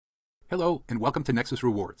Hello, and welcome to Nexus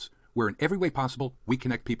Rewards, where in every way possible, we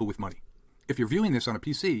connect people with money. If you're viewing this on a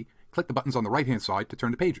PC, click the buttons on the right-hand side to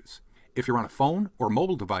turn to pages. If you're on a phone or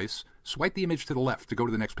mobile device, swipe the image to the left to go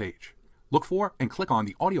to the next page. Look for and click on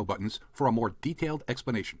the audio buttons for a more detailed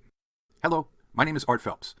explanation. Hello, my name is Art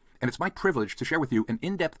Phelps, and it's my privilege to share with you an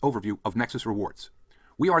in-depth overview of Nexus Rewards.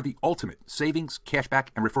 We are the ultimate savings, cashback,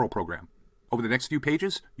 and referral program. Over the next few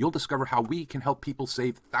pages, you'll discover how we can help people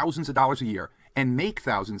save thousands of dollars a year and make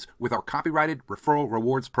thousands with our copyrighted referral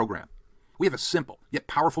rewards program. We have a simple yet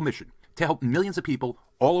powerful mission to help millions of people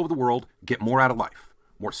all over the world get more out of life.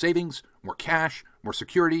 More savings, more cash, more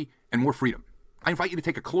security, and more freedom. I invite you to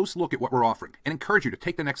take a close look at what we're offering and encourage you to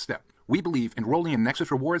take the next step. We believe enrolling in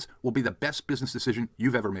Nexus Rewards will be the best business decision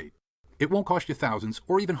you've ever made. It won't cost you thousands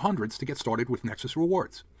or even hundreds to get started with Nexus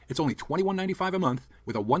Rewards. It's only $21.95 a month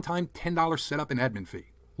with a one-time $10 setup and admin fee.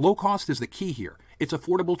 Low cost is the key here. It's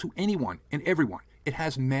affordable to anyone and everyone. It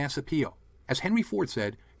has mass appeal. As Henry Ford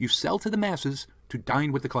said, you sell to the masses to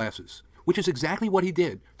dine with the classes, which is exactly what he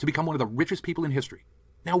did to become one of the richest people in history.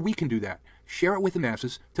 Now we can do that. Share it with the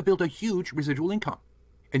masses to build a huge residual income.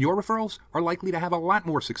 And your referrals are likely to have a lot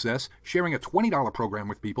more success sharing a $20 program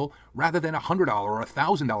with people rather than a $100 or a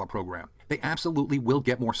 $1,000 program. They absolutely will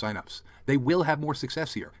get more signups. They will have more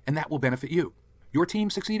success here, and that will benefit you. Your team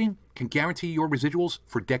succeeding can guarantee your residuals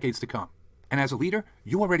for decades to come. And as a leader,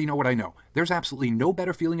 you already know what I know. There's absolutely no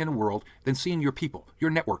better feeling in the world than seeing your people,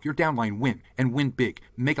 your network, your downline win, and win big,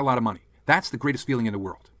 make a lot of money. That's the greatest feeling in the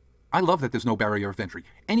world. I love that there's no barrier of entry.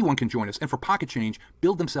 Anyone can join us, and for pocket change,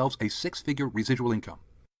 build themselves a six-figure residual income.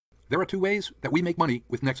 There are two ways that we make money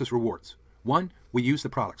with Nexus Rewards. One, we use the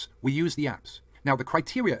products. We use the apps. Now, the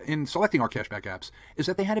criteria in selecting our cashback apps is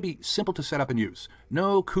that they had to be simple to set up and use.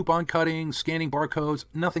 No coupon cutting, scanning barcodes,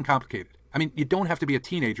 nothing complicated. I mean, you don't have to be a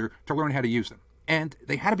teenager to learn how to use them. And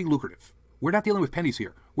they had to be lucrative. We're not dealing with pennies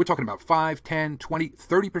here. We're talking about 5, 10, 20,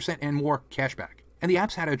 30% and more cashback. And the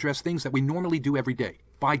apps had to address things that we normally do every day.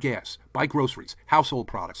 Buy gas, buy groceries, household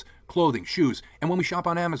products, clothing, shoes, and when we shop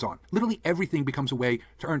on Amazon, literally everything becomes a way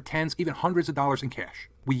to earn tens, even hundreds of dollars in cash.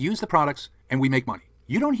 We use the products and we make money.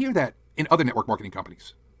 You don't hear that in other network marketing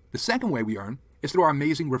companies. The second way we earn is through our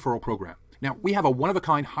amazing referral program. Now, we have a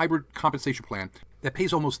one-of-a-kind hybrid compensation plan that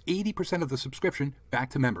pays almost 80% of the subscription back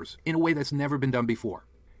to members in a way that's never been done before.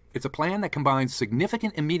 It's a plan that combines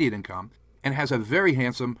significant immediate income and has a very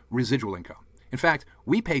handsome residual income. In fact,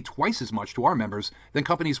 we pay twice as much to our members than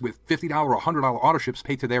companies with $50 or $100 autoships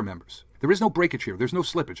pay to their members. There is no breakage here. There's no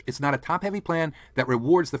slippage. It's not a top-heavy plan that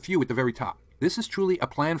rewards the few at the very top. This is truly a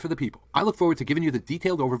plan for the people. I look forward to giving you the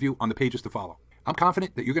detailed overview on the pages to follow. I'm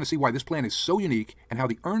confident that you're going to see why this plan is so unique and how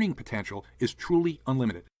the earning potential is truly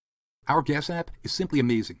unlimited. Our gas app is simply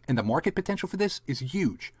amazing, and the market potential for this is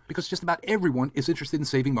huge because just about everyone is interested in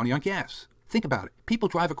saving money on gas. Think about it. People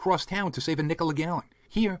drive across town to save a nickel a gallon.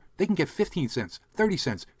 Here, they can get 15 cents, 30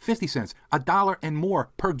 cents, 50 cents, $1 and more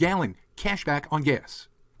per gallon cash back on gas.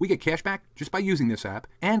 We get cash back just by using this app,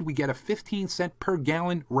 and we get a 15-cent per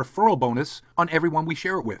gallon referral bonus on everyone we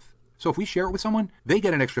share it with. So if we share it with someone, they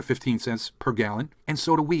get an extra 15 cents per gallon, and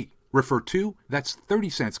so do we. Refer two, that's 30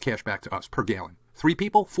 cents cash back to us per gallon. 3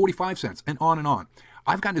 people, 45 cents, and on and on.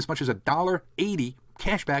 I've gotten as much as $1.80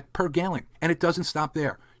 cash back per gallon, and it doesn't stop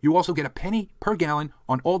there. You also get a penny per gallon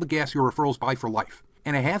on all the gas your referrals buy for life,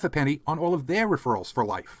 and a half a penny on all of their referrals for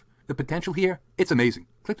life. The potential here, it's amazing.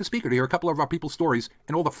 Click the speaker to hear a couple of our people's stories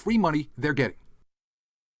and all the free money they're getting.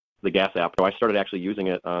 The gas app. So I started actually using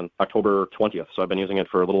it on October 20th, so I've been using it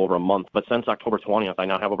for a little over a month. But since October 20th, I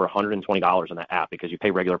now have over $120 in that app because you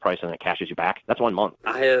pay regular price and it cashes you back. That's 1 month.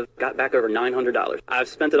 I have got back over $900. I've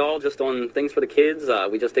spent it all just on things for the kids.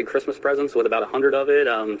 We just did Christmas presents with about 100 of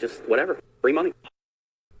it. Just whatever. Free money.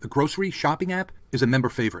 The grocery shopping app is a member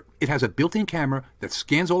favorite. It has a built-in camera that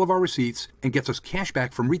scans all of our receipts and gets us cash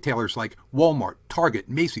back from retailers like Walmart, Target,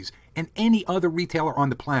 Macy's, and any other retailer on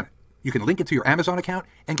the planet. You can link it to your Amazon account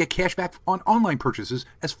and get cash back on online purchases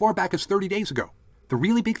as far back as 30 days ago. The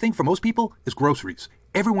really big thing for most people is groceries.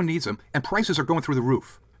 Everyone needs them, and prices are going through the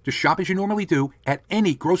roof. Just shop as you normally do at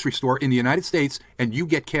any grocery store in the United States, and you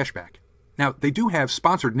get cash back. Now, they do have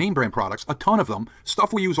sponsored name brand products, a ton of them,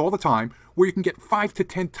 stuff we use all the time, where you can get 5 to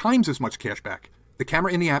 10 times as much cash back. The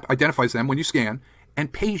camera in the app identifies them when you scan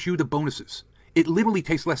and pays you the bonuses. It literally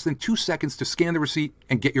takes less than 2 seconds to scan the receipt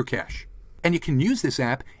and get your cash. And you can use this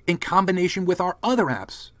app in combination with our other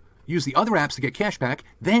apps. Use the other apps to get cash back,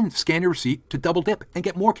 then scan your receipt to double dip and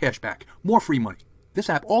get more cash back, more free money. This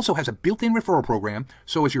app also has a built-in referral program,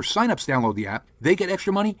 so as your signups download the app, they get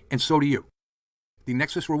extra money and so do you. The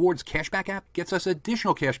Nexus Rewards Cashback app gets us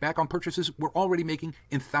additional cashback on purchases we're already making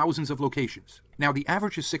in thousands of locations. Now, the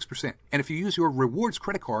average is 6%, and if you use your rewards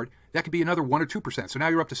credit card, that could be another 1 or 2%, so now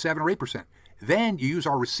you're up to 7 or 8%. Then you use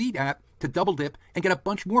our receipt app to double dip and get a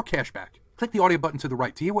bunch more cashback. Click the audio button to the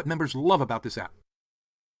right to hear what members love about this app.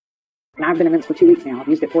 I've been in events for 2 weeks now. I've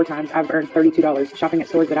used it 4 times. I've earned $32 shopping at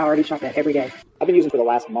stores that I already shop at every day. I've been using it for the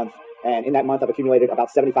last month, and in that month I've accumulated about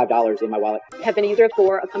 $75 in my wallet. Have been a user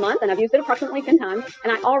for a month, and I've used it approximately 10 times,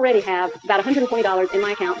 and I already have about $120 in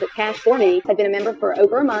my account that's cash for me. I've been a member for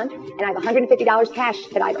over a month, and I have $150 cash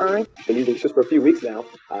that I've earned. I've been using it just for a few weeks now.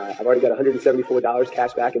 I've already got $174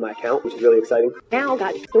 cash back in my account, which is really exciting. Now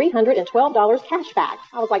got $312 cash back.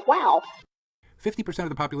 I was like, wow. 50% of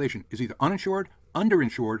the population is either uninsured,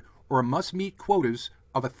 underinsured, or must meet quotas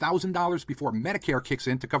of $1,000 before Medicare kicks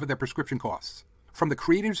in to cover their prescription costs. From the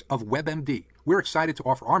creators of WebMD, we're excited to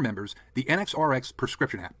offer our members the NXRX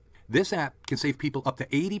prescription app. This app can save people up to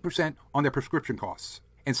 80% on their prescription costs.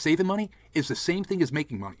 And saving money is the same thing as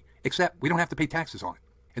making money, except we don't have to pay taxes on it.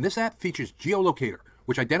 And this app features geolocator,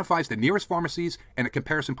 which identifies the nearest pharmacies and a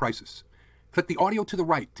comparison prices. Click the audio to the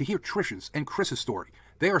right to hear Trish's and Chris's story.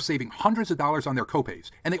 They are saving hundreds of dollars on their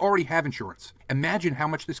copays, and they already have insurance. Imagine how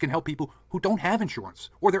much this can help people who don't have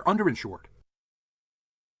insurance or they're underinsured.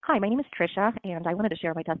 Hi, my name is Trisha, and I wanted to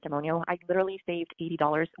share my testimonial. I literally saved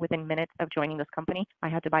 $80 within minutes of joining this company. I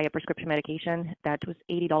had to buy a prescription medication that was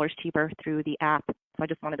 $80 cheaper through the app. So I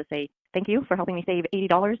just wanted to say thank you for helping me save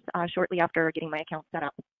 $80 shortly after getting my account set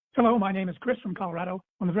up. Hello, my name is Chris from Colorado.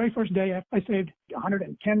 On the very first day, I saved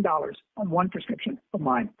 $110 on one prescription of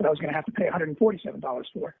mine that I was going to have to pay $147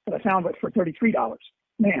 for, but I found it for $33.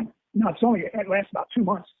 Man, no, it lasts about 2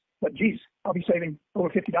 months, but geez, I'll be saving over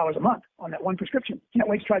 $50 a month on that one prescription. Can't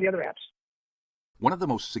wait to try the other apps. One of the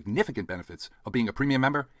most significant benefits of being a premium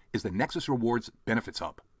member is the Nexus Rewards Benefits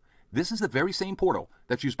Hub. This is the very same portal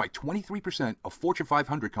that's used by 23% of Fortune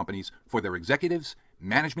 500 companies for their executives,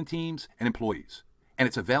 management teams, and employees. And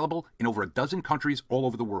it's available in over a dozen countries all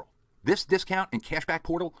over the world. This discount and cashback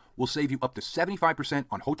portal will save you up to 75%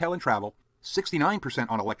 on hotel and travel, 69%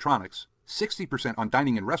 on electronics, 60% on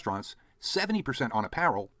dining and restaurants, 70% on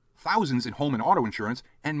apparel, thousands in home and auto insurance,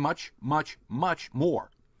 and much, much, much more.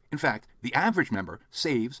 In fact, the average member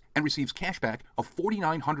saves and receives cashback of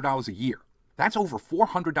 $4,900 a year. That's over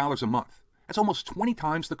 $400 a month. That's almost 20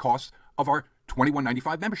 times the cost of our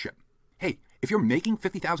 $21.95 membership. Hey, if you're making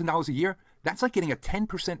 $50,000 a year, that's like getting a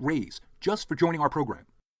 10% raise just for joining our program.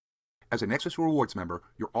 As a Nexus Rewards member,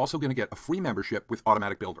 you're also going to get a free membership with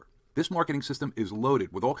Automatic Builder. This marketing system is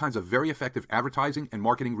loaded with all kinds of very effective advertising and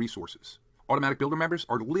marketing resources. Automatic Builder members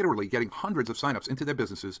are literally getting hundreds of signups into their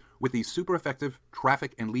businesses with these super effective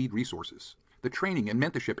traffic and lead resources. The training and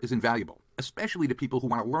mentorship is invaluable, especially to people who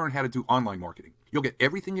want to learn how to do online marketing. You'll get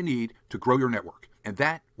everything you need to grow your network, and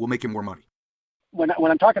that will make you more money. When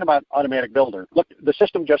I'm talking about Automatic Builder, look, the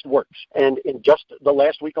system just works. And in just the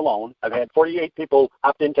last week alone, I've had 48 people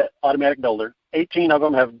opt into Automatic Builder. 18 of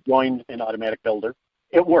them have joined in Automatic Builder.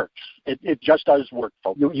 It works. It just does work.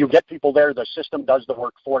 You get people there. The system does the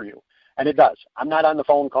work for you. And it does. I'm not on the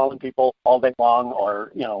phone calling people all day long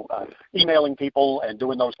or, emailing people and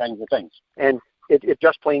doing those kinds of things. And it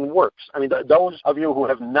just plain works. I mean, those of you who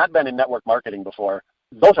have not been in network marketing before,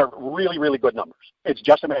 those are really, really good numbers. It's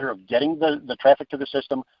just a matter of getting the traffic to the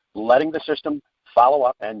system, letting the system follow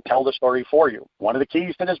up and tell the story for you. One of the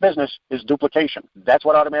keys to this business is duplication. That's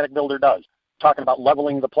what Automatic Builder does. Talking about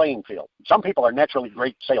leveling the playing field. Some people are naturally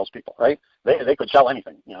great salespeople, right? They could sell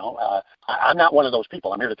anything, I'm not one of those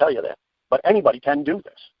people. I'm here to tell you that. But anybody can do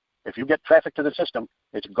this. If you get traffic to the system,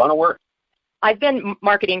 it's going to work. I've been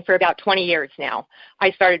marketing for about 20 years now.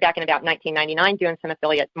 I started back in about 1999 doing some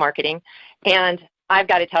affiliate marketing, and I've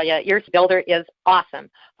got to tell you, your builder is awesome.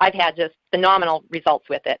 I've had just phenomenal results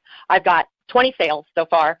with it. I've got 20 sales so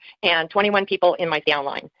far and 21 people in my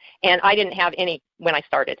downline, and I didn't have any when I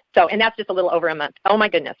started. And that's just a little over a month. Oh my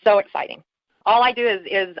goodness, so exciting. All I do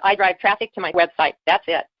is I drive traffic to my website. That's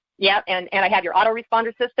it. Yeah, and I have your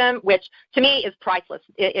autoresponder system, which to me is priceless.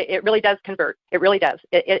 It really does convert. It really does.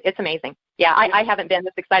 It's amazing. Yeah, I haven't been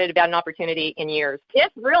this excited about an opportunity in years.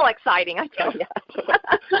 It's real exciting, I tell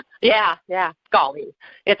you. Yeah, golly.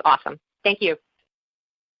 It's awesome. Thank you.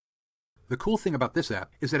 The cool thing about this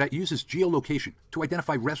app is that it uses geolocation to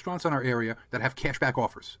identify restaurants in our area that have cashback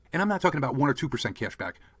offers. And I'm not talking about 1 or 2%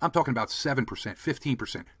 cashback. I'm talking about 7%,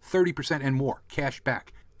 15%, 30%, and more cashback.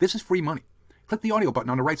 This is free money. Click the audio button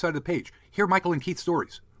on the right side of the page. Hear Michael and Keith's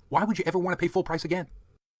stories. Why would you ever want to pay full price again?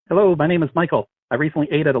 Hello, my name is Michael. I recently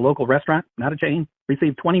ate at a local restaurant, not a chain,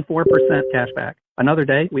 received 24% cashback. Another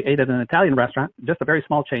day, we ate at an Italian restaurant, just a very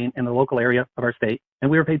small chain in the local area of our state,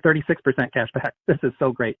 and we were paid 36% cash back. This is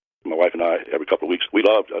so great. My wife and I, every couple of weeks, we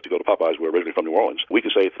love to go to Popeyes. We're originally from New Orleans. We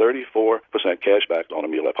can save 34% cash back on a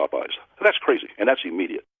meal at Popeyes. That's crazy, and that's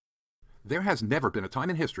immediate. There has never been a time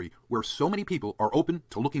in history where so many people are open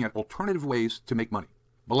to looking at alternative ways to make money.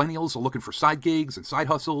 Millennials are looking for side gigs and side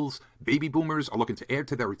hustles, baby boomers are looking to add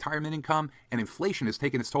to their retirement income, and inflation has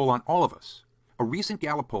taken its toll on all of us. A recent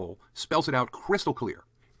Gallup poll spells it out crystal clear.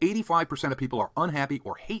 85% of people are unhappy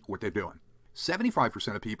or hate what they're doing.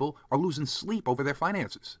 75% of people are losing sleep over their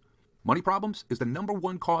finances. Money problems is the number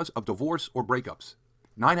one cause of divorce or breakups.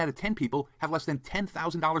 9 out of 10 people have less than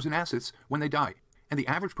 $10,000 in assets when they die, and the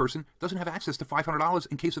average person doesn't have access to $500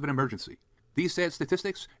 in case of an emergency. These sad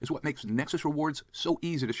statistics is what makes Nexus Rewards so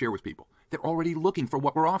easy to share with people. They're already looking for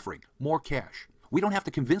what we're offering, more cash. We don't have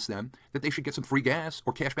to convince them that they should get some free gas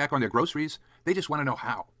or cash back on their groceries. They just want to know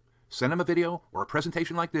how. Send them a video or a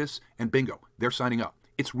presentation like this, and bingo, they're signing up.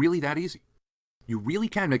 It's really that easy. You really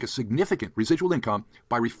can make a significant residual income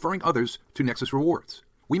by referring others to Nexus Rewards.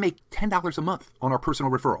 We make $10 a month on our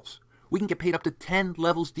personal referrals. We can get paid up to 10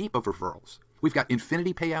 levels deep of referrals. We've got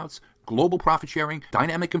infinity payouts, global profit sharing,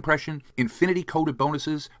 dynamic compression, infinity coded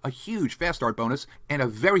bonuses, a huge fast start bonus, and a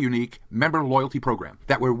very unique member loyalty program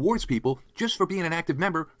that rewards people just for being an active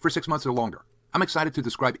member for 6 months or longer. I'm excited to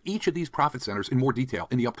describe each of these profit centers in more detail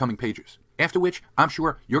in the upcoming pages, after which I'm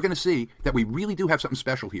sure you're going to see that we really do have something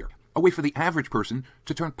special here, a way for the average person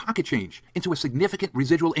to turn pocket change into a significant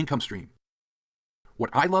residual income stream.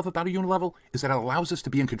 What I love about a Unilevel is that it allows us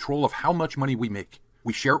to be in control of how much money we make.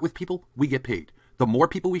 We share it with people, we get paid. The more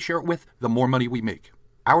people we share it with, the more money we make.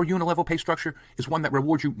 Our Unilevel pay structure is one that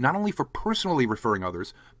rewards you not only for personally referring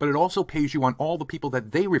others, but it also pays you on all the people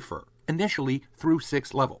that they refer, initially through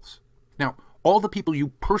 6 levels. Now, all the people you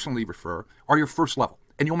personally refer are your first level,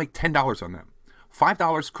 and you'll make $10 on them.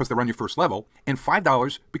 $5 because they're on your first level, and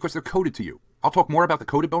 $5 because they're coded to you. I'll talk more about the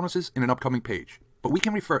coded bonuses in an upcoming page. But we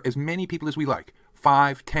can refer as many people as we like.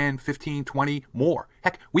 5, 10, 15, 20, more.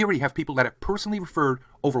 Heck, we already have people that have personally referred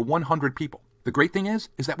over 100 people. The great thing is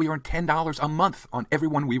that we earn $10 a month on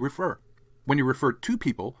everyone we refer. When you refer 2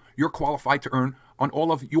 people, you're qualified to earn on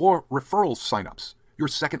all of your referrals signups, your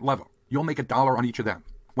second level. You'll make $1 on each of them.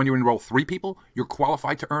 When you enroll 3 people, you're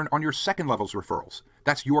qualified to earn on your second level's referrals.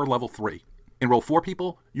 That's your level 3. Enroll 4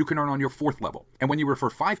 people, you can earn on your 4th level. And when you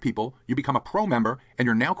refer 5 people, you become a pro member and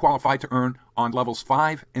you're now qualified to earn on levels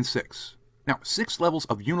 5 and 6. Now, 6 levels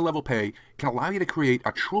of Unilevel pay can allow you to create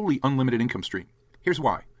a truly unlimited income stream. Here's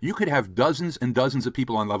why. You could have dozens and dozens of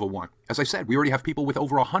people on level 1. As I said, we already have people with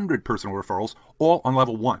over 100 personal referrals, all on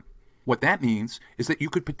level 1. What that means is that you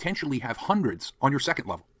could potentially have hundreds on your second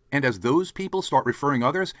level. And as those people start referring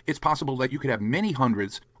others, it's possible that you could have many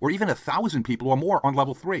hundreds or even 1,000 people or more on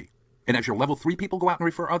level 3. And as your level 3 people go out and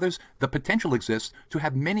refer others, the potential exists to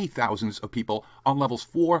have many thousands of people on levels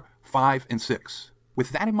 4, 5, and 6. With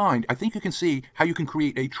that in mind, I think you can see how you can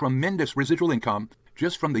create a tremendous residual income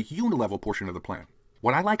just from the Unilevel portion of the plan.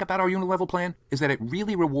 What I like about our Unilevel plan is that it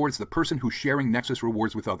really rewards the person who's sharing Nexus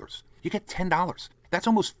Rewards with others. You get $10. That's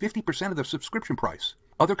almost 50% of the subscription price.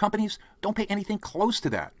 Other companies don't pay anything close to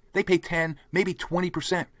that. They pay 10, maybe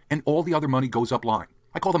 20%, and all the other money goes up line.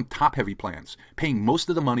 I call them top-heavy plans, paying most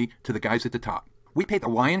of the money to the guys at the top. We pay the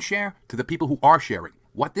lion's share to the people who are sharing.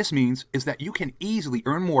 What this means is that you can easily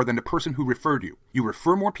earn more than the person who referred you. You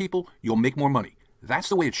refer more people, you'll make more money. That's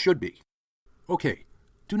the way it should be. Okay,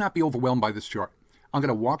 do not be overwhelmed by this chart. I'm going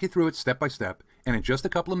to walk you through it step by step, and in just a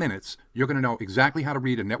couple of minutes, you're going to know exactly how to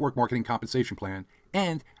read a network marketing compensation plan,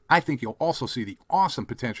 and I think you'll also see the awesome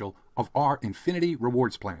potential of our Infinity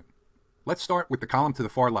Rewards plan. Let's start with the column to the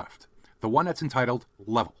far left, the one that's entitled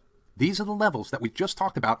Level. These are the levels that we just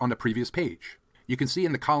talked about on the previous page. You can see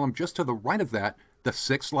in the column just to the right of that, the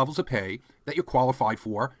 6 levels of pay that you're qualified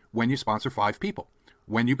for when you sponsor 5 people,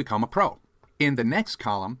 when you become a pro. In the next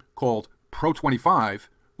column, called Pro 25,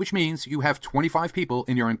 which means you have 25 people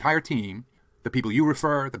in your entire team, the people you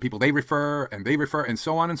refer, the people they refer, and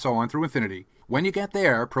so on through infinity. When you get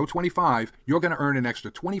there, Pro 25, you're going to earn an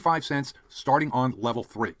extra 25 cents starting on level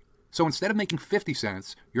 3. So instead of making 50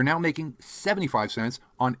 cents, you're now making 75 cents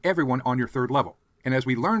on everyone on your 3rd level. And as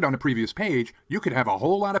we learned on the previous page, you could have a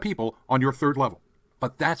whole lot of people on your 3rd level.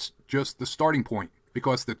 But that's just the starting point,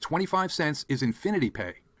 because the 25 cents is infinity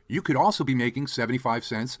pay. You could also be making 75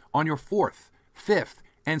 cents on your 4th, 5th,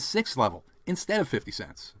 and 6th level instead of 50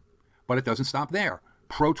 cents. But it doesn't stop there.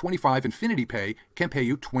 Pro 25 infinity pay can pay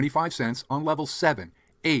you 25 cents on levels 7,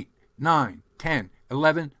 8, 9, 10,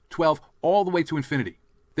 11, 12, all the way to infinity.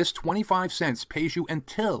 This 25 cents pays you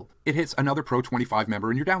until it hits another Pro 25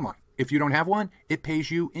 member in your downline. If you don't have one, it pays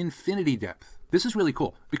you infinity depth. This is really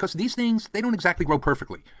cool because these things, they don't exactly grow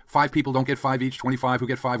perfectly. 5 people don't get 5 each, 25 who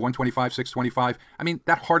get 5, 125, 625. I mean,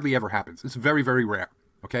 that hardly ever happens. It's very, very rare,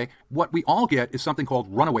 okay? What we all get is something called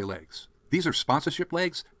runaway legs. These are sponsorship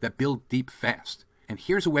legs that build deep fast. And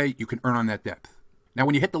here's a way you can earn on that depth. Now,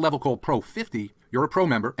 when you hit the level called Pro 50, you're a pro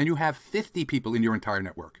member and you have 50 people in your entire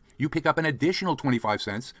network. You pick up an additional 25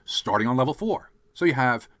 cents starting on level 4. So you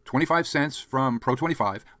have 25 cents from Pro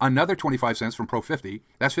 25, another 25 cents from Pro 50,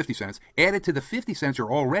 that's 50 cents. Added to the 50 cents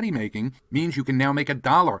you're already making means you can now make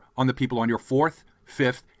 $1 on the people on your 4th,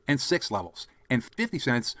 5th, and 6th levels. And 50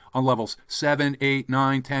 cents on levels 7, 8,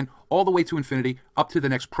 9, 10, all the way to infinity, up to the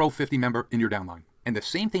next Pro 50 member in your downline. And the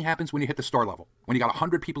same thing happens when you hit the star level. When you got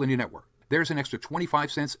 100 people in your network, there's an extra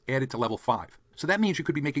 25 cents added to level 5. So that means you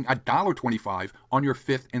could be making $1.25 on your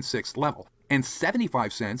 5th and 6th level, and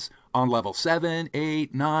 75 cents on level 7,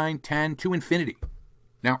 8, 9, 10 to infinity.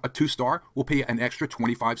 Now, a 2-star will pay an extra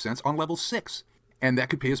 25 cents on level 6, and that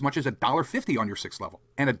could pay as much as $1.50 on your 6th level,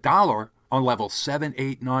 and $1 on level 7,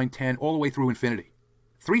 8, 9, 10, all the way through infinity.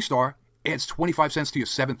 3-star adds 25 cents to your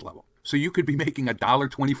 7th level, so you could be making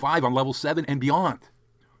 $1.25 on level 7 and beyond.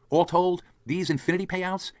 All told, these infinity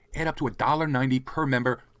payouts add up to $1.90 per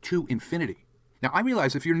member to infinity. Now, I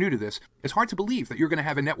realize if you're new to this, it's hard to believe that you're going to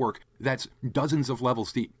have a network that's dozens of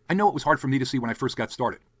levels deep. I know it was hard for me to see when I first got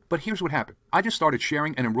started, but here's what happened. I just started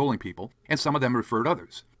sharing and enrolling people, and some of them referred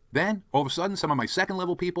others. Then, all of a sudden, some of my 2nd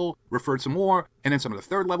level people referred some more, and then some of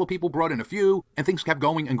the 3rd level people brought in a few, and things kept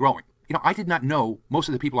going and growing. You know, I did not know most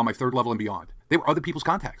of the people on my 3rd level and beyond. They were other people's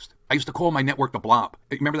contacts. I used to call my network the Blob.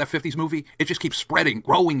 Remember that 50s movie? It just keeps spreading,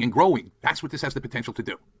 growing, and growing. That's what this has the potential to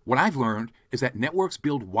do. What I've learned is that networks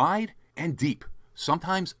build wide and deep,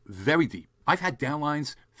 sometimes very deep. I've had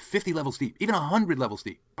downlines 50 levels deep, even 100 levels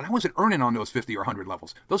deep, but I wasn't earning on those 50 or 100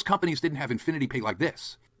 levels. Those companies didn't have infinity pay like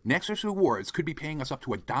this. Nexus Rewards could be paying us up to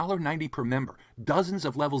 $1.90 per member, dozens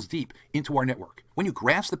of levels deep into our network. When you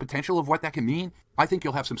grasp the potential of what that can mean, I think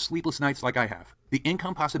you'll have some sleepless nights like I have. The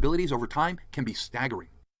income possibilities over time can be staggering.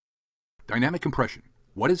 Dynamic compression.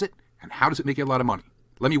 What is it, and how does it make you a lot of money?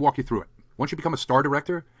 Let me walk you through it. Once you become a star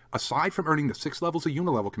director, aside from earning the 6 levels of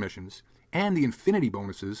unilevel commissions and the infinity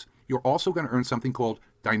bonuses, you're also going to earn something called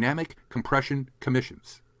dynamic compression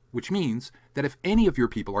commissions, which means that if any of your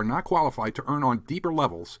people are not qualified to earn on deeper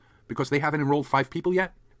levels because they haven't enrolled 5 people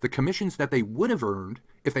yet, the commissions that they would have earned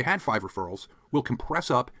if they had 5 referrals will compress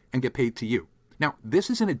up and get paid to you. Now, this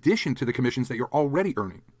is in addition to the commissions that you're already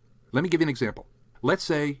earning. Let me give you an example. Let's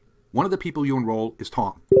say one of the people you enroll is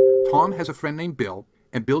Tom. Tom has a friend named Bill,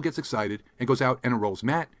 and Bill gets excited and goes out and enrolls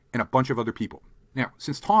Matt and a bunch of other people. Now,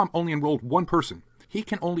 since Tom only enrolled one person, he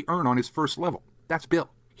can only earn on his first level. That's Bill.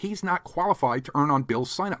 He's not qualified to earn on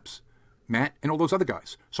Bill's signups, Matt, and all those other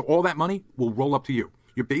guys. So all that money will roll up to you.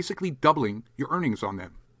 You're basically doubling your earnings on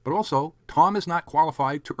them. But also, Tom is not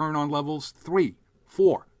qualified to earn on levels 3,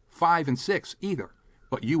 4, 5, and 6 either.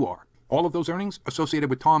 But you are. All of those earnings associated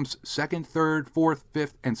with Tom's 2nd, 3rd, 4th,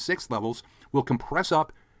 5th, and 6th levels will compress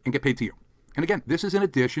up and get paid to you. And again, this is in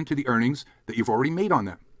addition to the earnings that you've already made on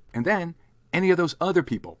them. And then, any of those other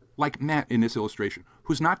people, like Matt in this illustration,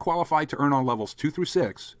 who's not qualified to earn on levels 2 through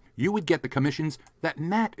 6, you would get the commissions that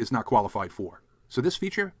Matt is not qualified for. So this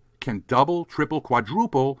feature can double, triple,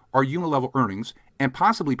 quadruple our unilevel earnings and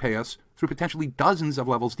possibly pay us through potentially dozens of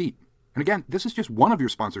levels deep. And again, this is just one of your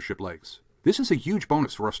sponsorship legs. This is a huge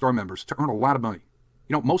bonus for our star members to earn a lot of money.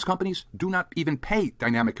 You know, most companies do not even pay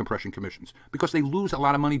dynamic compression commissions because they lose a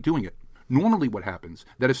lot of money doing it. Normally what happens,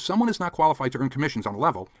 that if someone is not qualified to earn commissions on a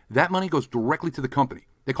level, that money goes directly to the company.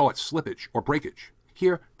 They call it slippage or breakage.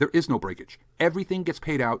 Here, there is no breakage. Everything gets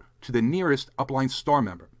paid out to the nearest upline star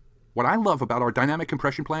member. What I love about our dynamic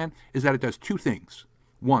compression plan is that it does 2 things.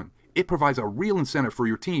 1, it provides a real incentive for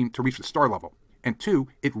your team to reach the star level. And 2,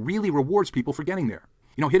 it really rewards people for getting there.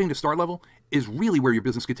 You know, hitting the star level is really where your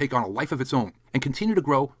business can take on a life of its own and continue to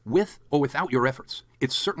grow with or without your efforts.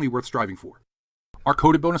 It's certainly worth striving for. Our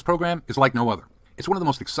coded bonus program is like no other. It's one of the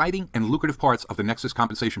most exciting and lucrative parts of the Nexus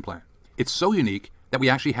compensation plan. It's so unique that we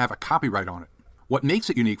actually have a copyright on it. What makes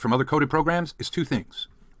it unique from other coded programs is 2 things.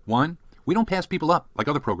 1, we don't pass people up like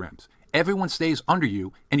other programs. Everyone stays under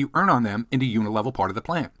you and you earn on them in the unilevel part of the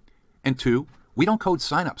plan. And 2, we don't code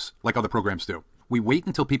signups like other programs do. We wait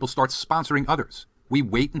until people start sponsoring others. We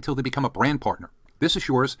wait until they become a brand partner. This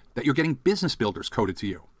assures that you're getting business builders coded to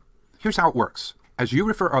you. Here's how it works. As you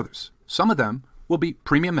refer others, some of them will be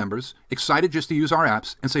premium members, excited just to use our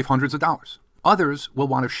apps and save hundreds of dollars. Others will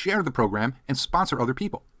want to share the program and sponsor other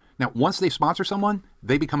people. Now, once they sponsor someone,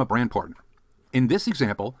 they become a brand partner. In this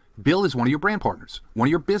example, Bill is one of your brand partners, one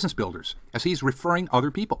of your business builders, as he's referring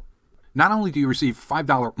other people. Not only do you receive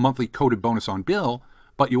 $5 monthly coded bonus on Bill,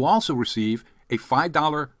 but you also receive a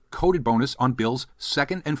 $5 coded bonus on Bill's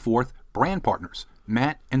second and fourth brand partners,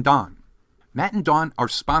 Matt and Don. Matt and Don are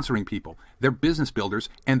sponsoring people. They're business builders,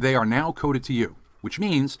 and they are now coded to you, which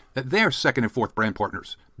means that their second and fourth brand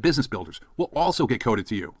partners, business builders, will also get coded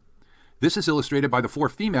to you. This is illustrated by the 4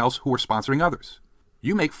 females who are sponsoring others.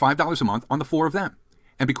 You make $5 a month on the 4 of them.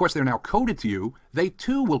 And because they're now coded to you, they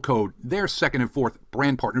too will code their second and fourth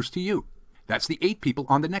brand partners to you. That's the 8 people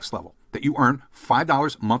on the next level that you earn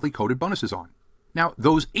 $5 monthly coded bonuses on. Now,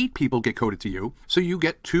 those 8 people get coded to you, so you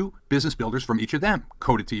get 2 business builders from each of them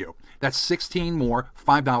coded to you. That's 16 more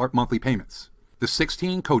 $5 monthly payments. The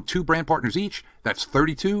 16 code 2 brand partners each, that's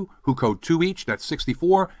 32, who code 2 each, that's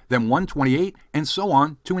 64, then 128, and so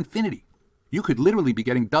on to infinity. You could literally be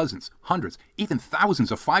getting dozens, hundreds, even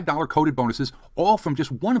thousands of $5 coded bonuses, all from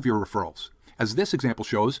just one of your referrals, as this example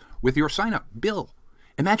shows with your sign-up, Bill.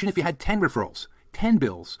 Imagine if you had 10 referrals, 10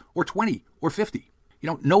 bills, or 20, or 50.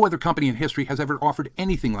 No other company in history has ever offered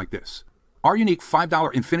anything like this. Our unique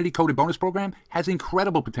 $5 Infinity Coded Bonus Program has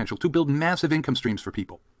incredible potential to build massive income streams for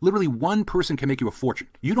people. Literally one person can make you a fortune.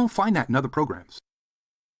 You don't find that in other programs.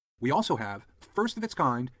 We also have first of its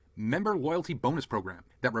kind Member Loyalty Bonus Program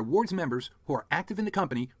that rewards members who are active in the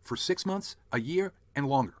company for 6 months, a year, and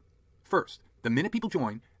longer. First, the minute people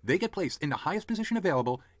join, they get placed in the highest position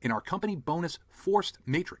available in our company bonus forced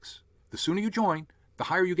matrix. The sooner you join, the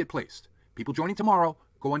higher you get placed. People joining tomorrow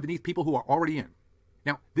go underneath people who are already in.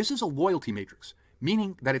 Now, this is a loyalty matrix,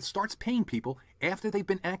 meaning that it starts paying people after they've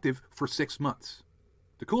been active for 6 months.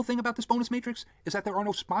 The cool thing about this bonus matrix is that there are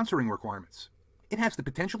no sponsoring requirements. It has the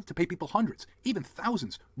potential to pay people hundreds, even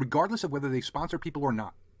thousands, regardless of whether they sponsor people or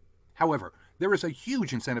not. However, there is a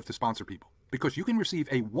huge incentive to sponsor people because you can receive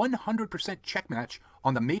a 100% check match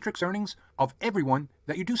on the matrix earnings of everyone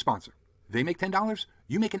that you do sponsor. They make $10,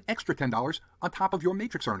 you make an extra $10 on top of your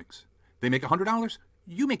matrix earnings. They make $100,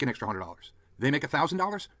 you make an extra $100. They make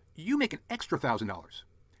 $1,000, you make an extra $1,000.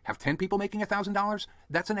 Have 10 people making $1,000,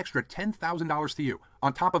 that's an extra $10,000 to you,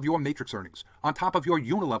 on top of your matrix earnings, on top of your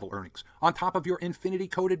unilevel earnings, on top of your Infinity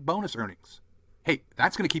Coded bonus earnings. Hey,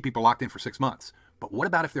 that's going to keep people locked in for 6 months. But what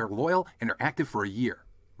about if they're loyal and they're active for a year?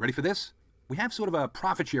 Ready for this? We have sort of a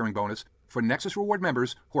profit sharing bonus for Nexus Reward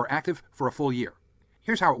members who are active for a full year.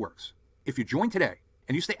 Here's how it works. If you join today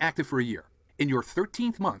and you stay active for a year, in your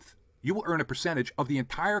 13th month, you will earn a percentage of the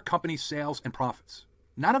entire company's sales and profits.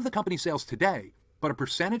 Not of the company's sales today, but a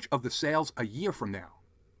percentage of the sales a year from now.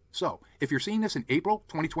 So, if you're seeing this in April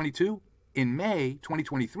 2022, in May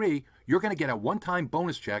 2023, you're going to get a one-time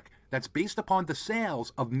bonus check that's based upon the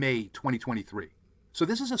sales of May 2023. So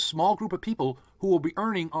this is a small group of people who will be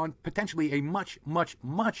earning on potentially a much, much,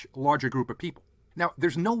 much larger group of people. Now,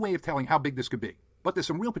 there's no way of telling how big this could be, but there's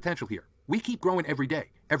some real potential here. We keep growing every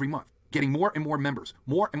day, every month, getting more and more members,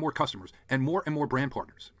 more and more customers, and more brand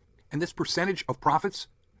partners. And this percentage of profits,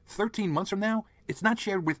 13 months from now, it's not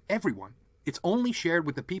shared with everyone. It's only shared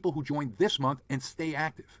with the people who join this month and stay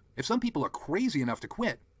active. If some people are crazy enough to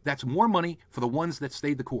quit, that's more money for the ones that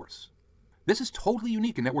stayed the course. This is totally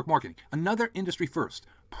unique in network marketing. Another industry first.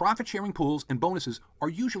 Profit sharing pools and bonuses are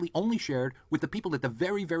usually only shared with the people at the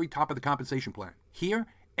very, very top of the compensation plan. Here,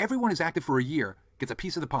 everyone who's active for a year gets a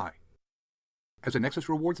piece of the pie. As a Nexus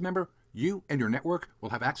Rewards member, you and your network will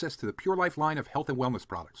have access to the Pure Life line of health and wellness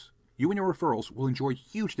products. You and your referrals will enjoy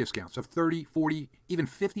huge discounts of 30, 40, even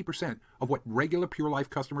 50% of what regular Pure Life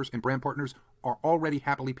customers and brand partners are already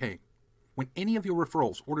happily paying. When any of your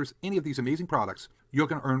referrals orders any of these amazing products, you're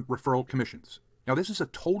going to earn referral commissions. Now, this is a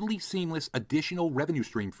totally seamless additional revenue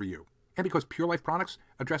stream for you. And because Pure Life products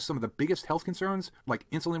address some of the biggest health concerns like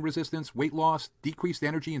insulin resistance, weight loss, decreased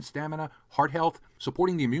energy and stamina, heart health,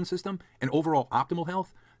 supporting the immune system, and overall optimal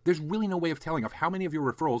health, there's really no way of telling of how many of your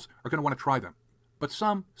referrals are going to want to try them. But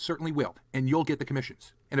some certainly will, and you'll get the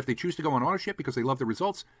commissions. And if they choose to go on ownership because they love the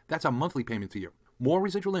results, that's a monthly payment to you. More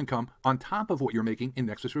residual income on top of what you're making in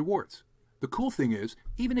Nexus Rewards. The cool thing is,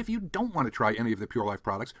 even if you don't want to try any of the Pure Life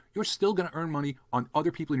products, you're still going to earn money on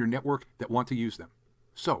other people in your network that want to use them.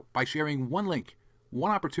 So, by sharing one link,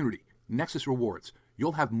 one opportunity, Nexus Rewards,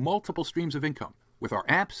 you'll have multiple streams of income with our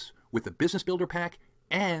apps, with the Business Builder Pack,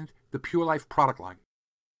 and the Pure Life product line.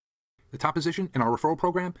 The top position in our referral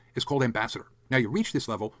program is called Ambassador. Now, you reach this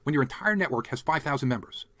level when your entire network has 5,000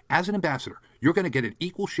 members. As an ambassador, you're going to get an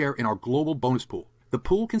equal share in our global bonus pool. The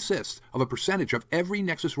pool consists of a percentage of every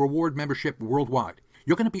Nexus Reward membership worldwide.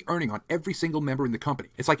 You're going to be earning on every single member in the company.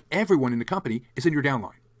 It's like everyone in the company is in your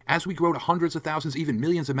downline. As we grow to hundreds of thousands, even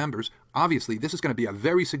millions of members, obviously this is going to be a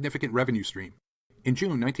very significant revenue stream. In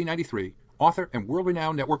June 1993, author and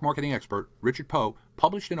world-renowned network marketing expert Richard Poe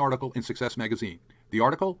published an article in Success magazine. The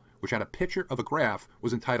article, which had a picture of a graph,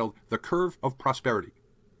 was entitled The Curve of Prosperity.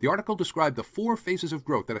 The article described the 4 phases of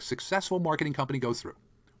growth that a successful marketing company goes through.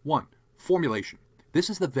 1. Formulation. This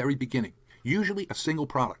is the very beginning. Usually a single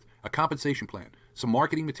product, a compensation plan, some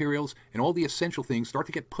marketing materials, and all the essential things start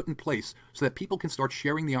to get put in place so that people can start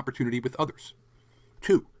sharing the opportunity with others.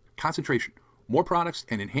 2. Concentration. More products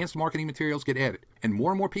and enhanced marketing materials get added, and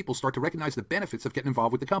more people start to recognize the benefits of getting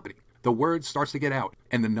involved with the company. The word starts to get out,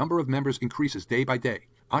 and the number of members increases day by day.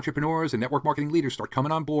 Entrepreneurs and network marketing leaders start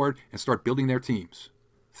coming on board and start building their teams.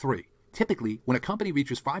 3. Typically, when a company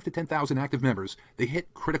reaches 5 to 10,000 active members, they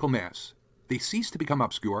hit critical mass. They cease to become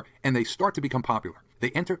obscure, and they start to become popular.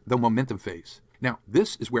 They enter the momentum phase. Now,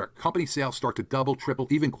 this is where company sales start to double, triple,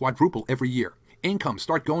 even quadruple every year. Incomes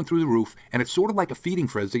start going through the roof, and it's sort of like a feeding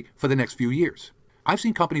frenzy for the next few years. I've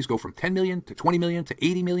seen companies go from 10 million to 20 million to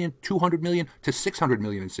 80 million, 200 million to 600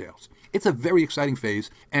 million in sales. It's a very exciting phase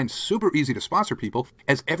and super easy to sponsor people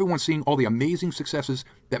as everyone's seeing all the amazing successes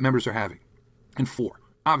that members are having. And 4,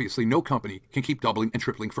 obviously no company can keep doubling and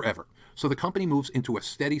tripling forever. So the company moves into a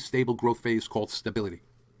steady, stable growth phase called stability.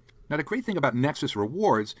 Now, the great thing about Nexus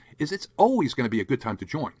Rewards is it's always going to be a good time to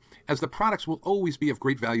join, as the products will always be of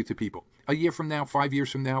great value to people. A year from now, 5 years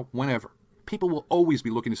from now, whenever. People will always be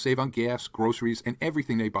looking to save on gas, groceries, and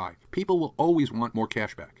everything they buy. People will always want more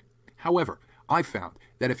cash back. However, I've found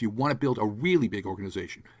that if you want to build a really big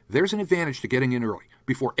organization, there's an advantage to getting in early,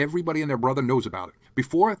 before everybody and their brother knows about it,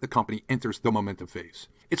 before the company enters the momentum phase.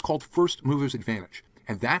 It's called First Mover's Advantage,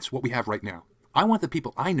 and that's what we have right now. I want the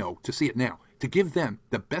people I know to see it now, to give them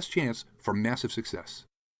the best chance for massive success.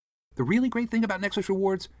 The really great thing about Nexus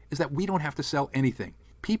Rewards is that we don't have to sell anything.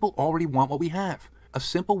 People already want what we have, a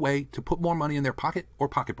simple way to put more money in their pocket or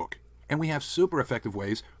pocketbook. And we have super effective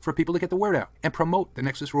ways for people to get the word out and promote the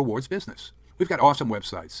Nexus Rewards business. We've got awesome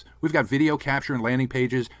websites. We've got video capture and landing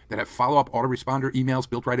pages that have follow-up autoresponder emails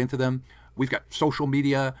built right into them. We've got social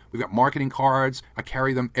media. We've got marketing cards. I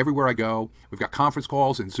carry them everywhere I go. We've got conference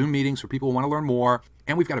calls and Zoom meetings for people who want to learn more.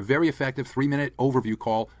 And we've got a very effective 3-minute overview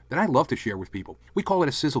call that I love to share with people. We call it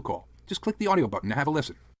a sizzle call. Just click the audio button to have a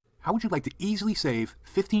listen. How would you like to easily save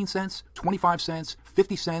 15 cents, 25 cents,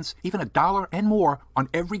 50 cents, even $1 and more on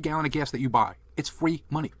every gallon of gas that you buy? It's free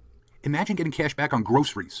money. Imagine getting cash back on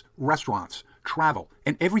groceries, restaurants, travel,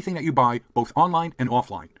 and everything that you buy, both online and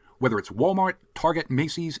offline, whether it's Walmart, Target,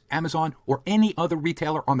 Macy's, Amazon, or any other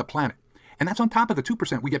retailer on the planet. And that's on top of the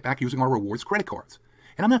 2% we get back using our rewards credit cards.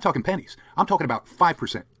 And I'm not talking pennies. I'm talking about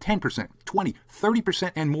 5%, 10%, 20,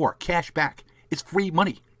 30% and more cash back. It's free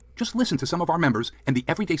money. Just listen to some of our members and the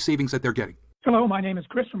everyday savings that they're getting. Hello, my name is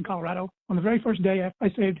Chris from Colorado. On the very first day, I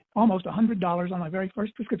saved almost $100 on my very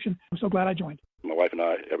first prescription. I'm so glad I joined. My wife and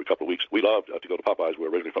I, every couple of weeks, we love to go to Popeyes. We're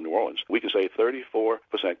originally from New Orleans. We can save 34%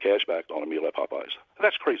 cash back on a meal at Popeyes.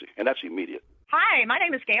 That's crazy, and that's immediate. Hi, my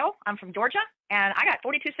name is Gail. I'm from Georgia, and I got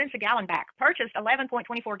 42 cents a gallon back. Purchased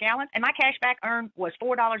 11.24 gallons, and my cash back earned was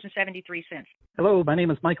 $4.73. Hello, my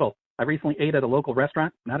name is Michael. I recently ate at a local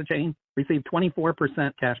restaurant, not a chain, received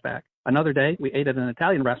 24% cash back. Another day, we ate at an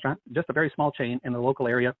Italian restaurant, just a very small chain in the local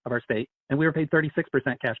area of our state, and we were paid 36%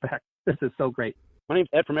 cash back. This is so great. My name's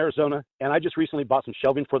Ed from Arizona, and I just recently bought some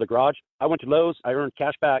shelving for the garage. I went to Lowe's. I earned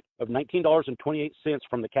cash back of $19.28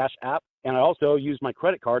 from the Cash app, and I also used my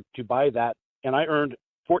credit card to buy that, and I earned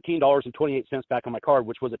 $14.28 back on my card,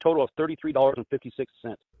 which was a total of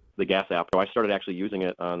 $33.56. The gas app. I started actually using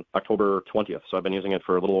it on October 20th, so I've been using it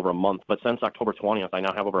for a little over a month. But since October 20th, I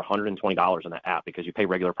now have over $120 in that app because you pay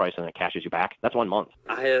regular price and it cashes you back. That's 1 month.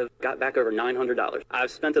 I have got back over $900.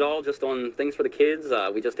 I've spent it all just on things for the kids.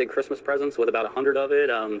 We just did Christmas presents with about 100 of it.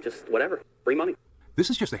 Just whatever. Free money. This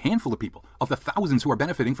is just a handful of people of the thousands who are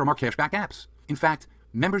benefiting from our cashback apps. In fact,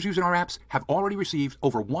 members using our apps have already received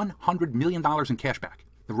over $100 million in cashback.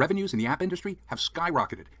 The revenues in the app industry have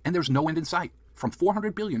skyrocketed, and there's no end in sight. From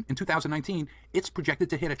 $400 billion in 2019, it's projected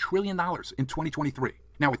to hit $1 trillion in 2023.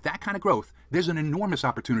 Now, with that kind of growth, there's an enormous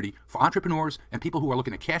opportunity for entrepreneurs and people who are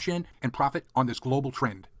looking to cash in and profit on this global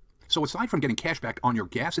trend. So aside from getting cash back on your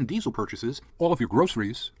gas and diesel purchases, all of your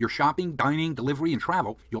groceries, your shopping, dining, delivery, and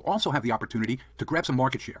travel, you'll also have the opportunity to grab some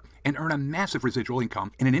market share and earn a massive residual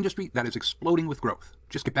income in an industry that is exploding with growth.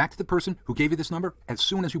 Just get back to the person who gave you this number as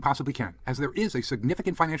soon as you possibly can, as there is a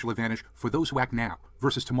significant financial advantage for those who act now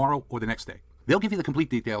versus tomorrow or the next day. They'll give you the complete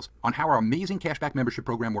details on how our amazing cashback membership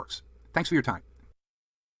program works. Thanks for your time.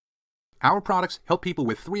 Our products help people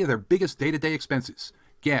with 3 of their biggest day-to-day expenses: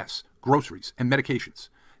 gas, groceries, and medications.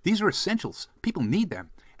 These are essentials. People need them,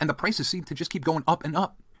 and the prices seem to just keep going up and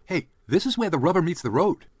up. Hey, this is where the rubber meets the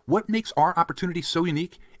road. What makes our opportunity so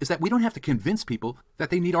unique is that we don't have to convince people that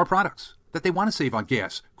they need our products, that they want to save on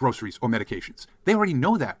gas, groceries, or medications. They already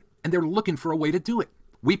know that. and they're looking for a way to do it.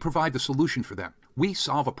 We provide the solution for them. We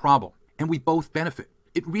solve a problem, and we both benefit.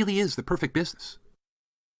 It really is the perfect business.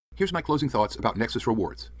 Here's my closing thoughts about Nexus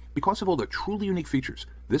Rewards. Because of all the truly unique features,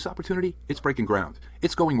 this opportunity, it's breaking ground.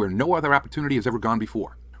 It's going where no other opportunity has ever gone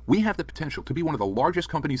before. We have the potential to be one of the largest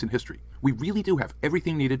companies in history. We really do have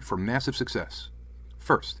everything needed for massive success.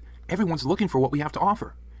 First, everyone's looking for what we have to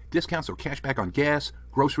offer. Discounts or cash back on gas,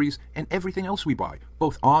 groceries, and everything else we buy,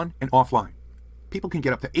 both on and offline. People can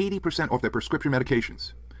get up to 80% off their prescription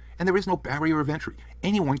medications. And there is no barrier of entry.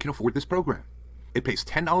 Anyone can afford this program. It pays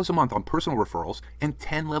 $10 a month on personal referrals and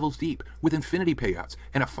 10 levels deep with infinity payouts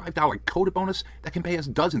and a $5 code bonus that can pay us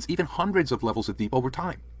dozens, even hundreds of levels of deep over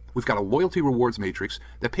time. We've got a loyalty rewards matrix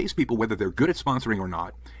that pays people whether they're good at sponsoring or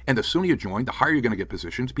not, and the sooner you join, the higher you're going to get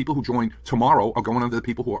positions. People who join tomorrow are going under the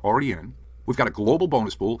people who are already in. We've got a global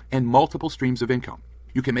bonus pool and multiple streams of income.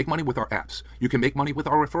 You can make money with our apps. You can make money with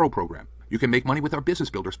our referral program. You can make money with our Business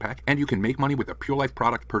Builders Pack, and you can make money with the Pure Life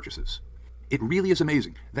product purchases. It really is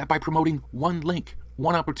amazing that by promoting one link,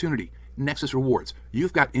 one opportunity, Nexus Rewards,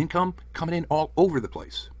 you've got income coming in all over the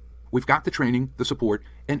place. We've got the training, the support,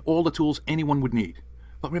 and all the tools anyone would need.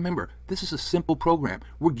 But remember, this is a simple program.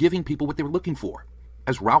 We're giving people what they're looking for.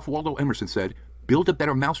 As Ralph Waldo Emerson said, build a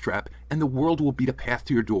better mousetrap and the world will be the path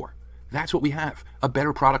to your door. That's what we have. A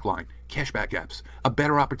better product line, cashback apps, a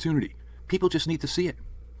better opportunity. People just need to see it.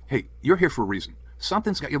 Hey, you're here for a reason.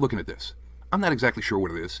 Something's got you looking at this. I'm not exactly sure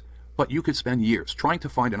what it is, but you could spend years trying to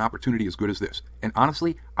find an opportunity as good as this. And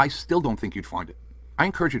honestly, I still don't think you'd find it. I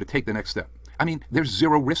encourage you to take the next step. I mean, there's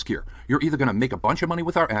zero risk here. You're either going to make a bunch of money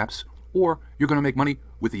with our apps, or you're going to make money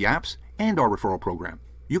with the apps and our referral program.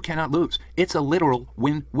 You cannot lose. It's a literal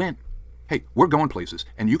win-win. Hey, we're going places,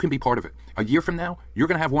 and you can be part of it. A year from now, you're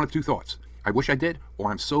going to have one of two thoughts. I wish I did, or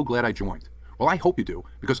I'm so glad I joined. Well, I hope you do,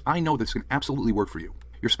 because I know this can absolutely work for you.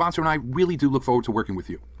 Your sponsor and I really do look forward to working with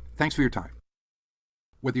you. Thanks for your time.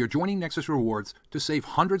 Whether you're joining Nexus Rewards to save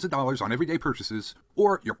hundreds of dollars on everyday purchases,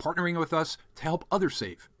 or you're partnering with us to help others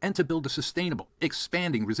save and to build a sustainable,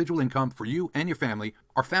 expanding residual income for you and your family,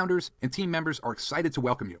 our founders and team members are excited to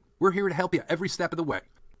welcome you. We're here to help you every step of the way.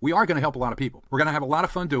 We are going to help a lot of people. We're going to have a lot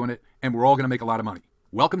of fun doing it, and we're all going to make a lot of money.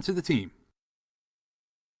 Welcome to the team.